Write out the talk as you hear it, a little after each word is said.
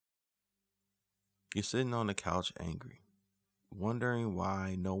You're sitting on the couch angry, wondering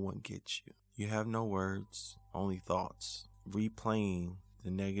why no one gets you. You have no words, only thoughts, replaying the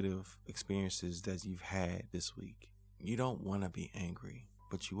negative experiences that you've had this week. You don't want to be angry,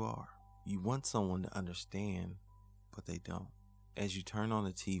 but you are. You want someone to understand, but they don't. As you turn on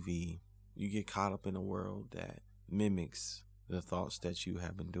the TV, you get caught up in a world that mimics the thoughts that you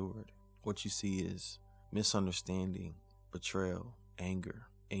have endured. What you see is misunderstanding, betrayal, anger,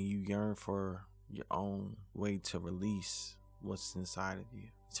 and you yearn for your own way to release what's inside of you.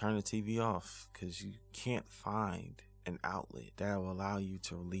 Turn the TV off because you can't find an outlet that will allow you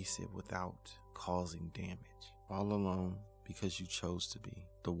to release it without causing damage. All alone because you chose to be.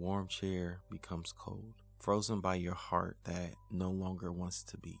 The warm chair becomes cold, frozen by your heart that no longer wants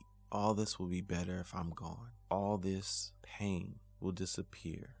to beat. All this will be better if I'm gone. All this pain will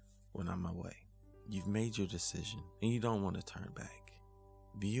disappear when I'm away. You've made your decision and you don't want to turn back.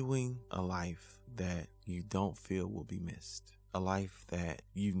 Viewing a life that you don't feel will be missed. A life that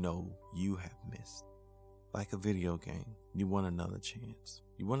you know you have missed. Like a video game, you want another chance.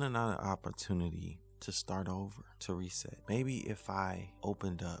 You want another opportunity to start over, to reset. Maybe if I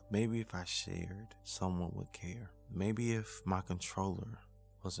opened up, maybe if I shared, someone would care. Maybe if my controller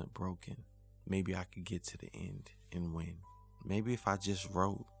wasn't broken, maybe I could get to the end and win. Maybe if I just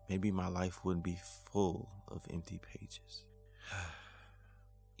wrote, maybe my life wouldn't be full of empty pages.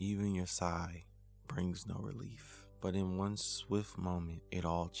 Even your sigh brings no relief. But in one swift moment, it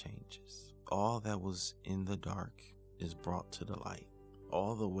all changes. All that was in the dark is brought to the light.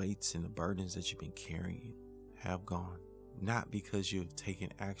 All the weights and the burdens that you've been carrying have gone. Not because you've taken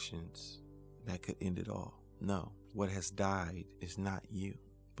actions that could end it all. No, what has died is not you,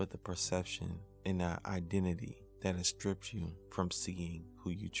 but the perception and the identity that has stripped you from seeing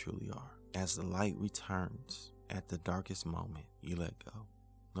who you truly are. As the light returns at the darkest moment, you let go.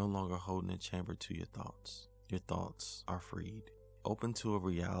 No longer holding a chamber to your thoughts. Your thoughts are freed. Open to a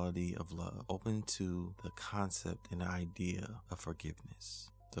reality of love. Open to the concept and the idea of forgiveness.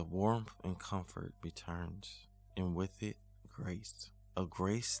 The warmth and comfort returns, and with it, grace. A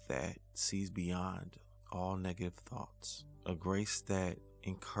grace that sees beyond all negative thoughts. A grace that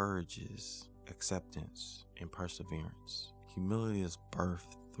encourages acceptance and perseverance. Humility is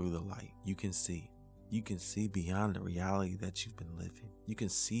birthed through the light. You can see. You can see beyond the reality that you've been living. You can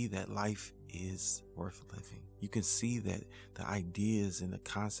see that life is worth living. You can see that the ideas and the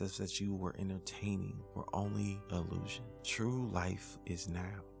concepts that you were entertaining were only illusion. True life is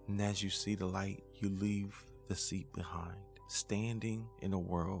now. And as you see the light, you leave the seat behind, standing in a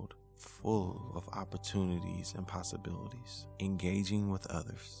world full of opportunities and possibilities, engaging with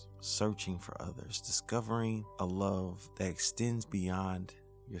others, searching for others, discovering a love that extends beyond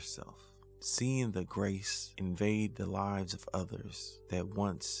yourself. Seeing the grace invade the lives of others that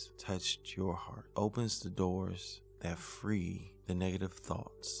once touched your heart opens the doors that free the negative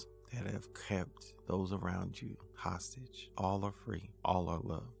thoughts that have kept those around you hostage. All are free. All are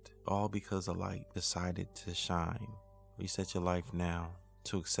loved. All because the light decided to shine. Reset your life now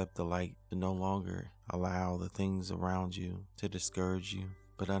to accept the light, to no longer allow the things around you to discourage you,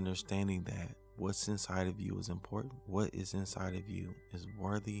 but understanding that what's inside of you is important. What is inside of you is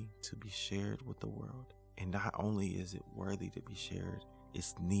worthy to be shared with the world. And not only is it worthy to be shared,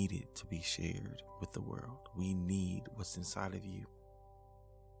 it's needed to be shared with the world. We need what's inside of you.